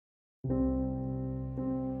Item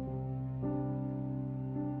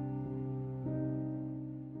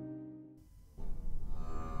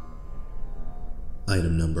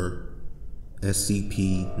Number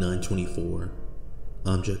SCP-924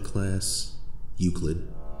 Object Class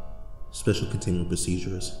Euclid. Special Containment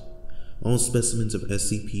Procedures. All specimens of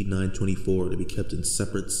SCP-924 are to be kept in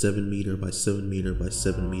separate 7 meter by 7 meter by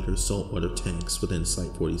 7 meter saltwater tanks within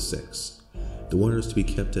Site-46. The water is to be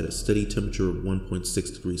kept at a steady temperature of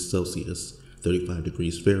 1.6 degrees Celsius, 35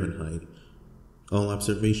 degrees Fahrenheit. All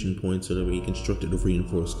observation points are to be constructed of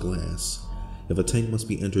reinforced glass. If a tank must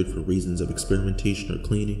be entered for reasons of experimentation or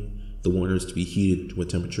cleaning, the water is to be heated to a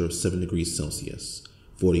temperature of 7 degrees Celsius,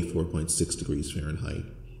 44.6 degrees Fahrenheit.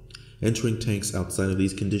 Entering tanks outside of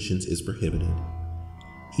these conditions is prohibited.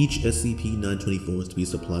 Each SCP-924 is to be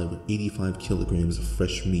supplied with 85 kilograms of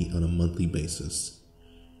fresh meat on a monthly basis.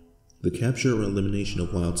 The capture or elimination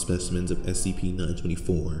of wild specimens of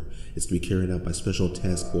SCP-924 is to be carried out by Special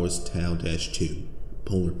Task Force Tau-2,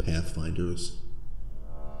 Polar Pathfinders.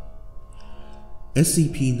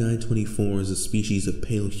 SCP-924 is a species of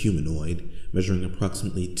pale humanoid, measuring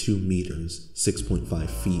approximately 2 meters, 6.5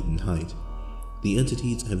 feet in height. The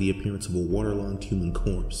entities have the appearance of a waterlogged human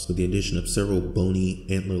corpse, with the addition of several bony,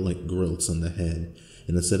 antler-like growths on the head,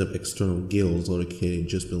 and a set of external gills located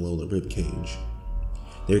just below the ribcage.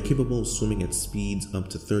 They are capable of swimming at speeds up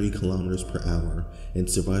to 30 kilometers per hour, and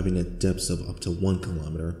surviving at depths of up to 1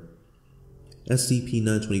 kilometer.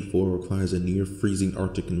 SCP-924 requires a near-freezing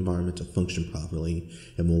Arctic environment to function properly,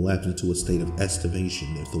 and will lapse into a state of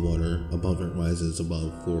estivation if the water above it rises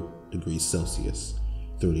above 4 degrees Celsius,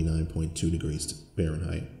 39.2 degrees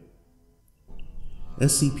Fahrenheit.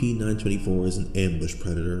 SCP-924 is an ambush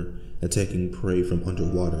predator, attacking prey from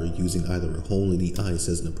underwater using either a hole in the ice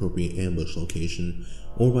as an appropriate ambush location,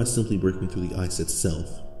 or by simply breaking through the ice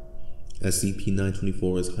itself.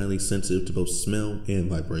 SCP-924 is highly sensitive to both smell and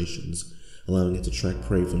vibrations, allowing it to track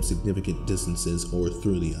prey from significant distances or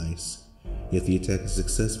through the ice. If the attack is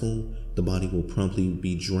successful, the body will promptly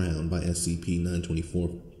be drowned by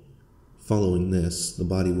SCP-924. Following this, the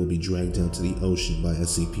body will be dragged down to the ocean by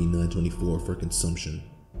SCP-924 for consumption.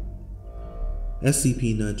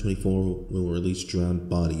 SCP-924 will release drowned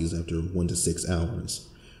bodies after 1 to 6 hours.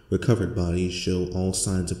 Recovered bodies show all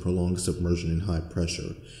signs of prolonged submersion in high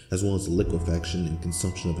pressure, as well as liquefaction and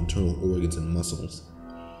consumption of internal organs and muscles.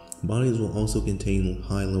 Bodies will also contain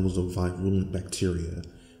high levels of virulent bacteria,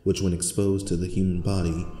 which when exposed to the human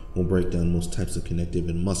body will break down most types of connective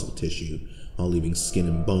and muscle tissue, while leaving skin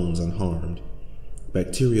and bones unharmed.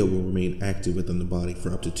 Bacteria will remain active within the body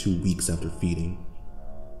for up to 2 weeks after feeding.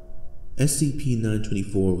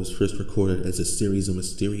 SCP-924 was first recorded as a series of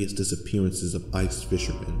mysterious disappearances of ice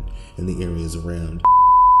fishermen in the areas around.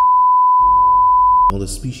 While the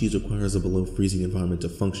species requires a below-freezing environment to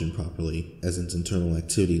function properly, as its internal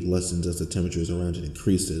activity lessens as the temperatures around it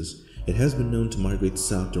increases, it has been known to migrate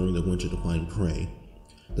south during the winter to find prey.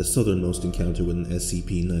 The southernmost encounter with an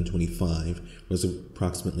SCP-925 was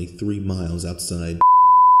approximately 3 miles outside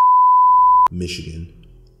Michigan.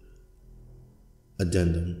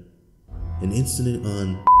 Addendum. An incident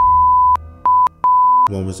on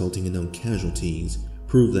while resulting in no casualties,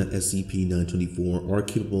 prove that SCP-924 are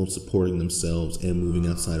capable of supporting themselves and moving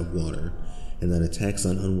outside of water, and that attacks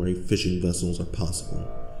on unwary fishing vessels are possible.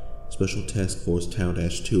 Special Task Force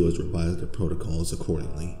Tau-2 has revised their protocols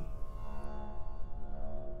accordingly.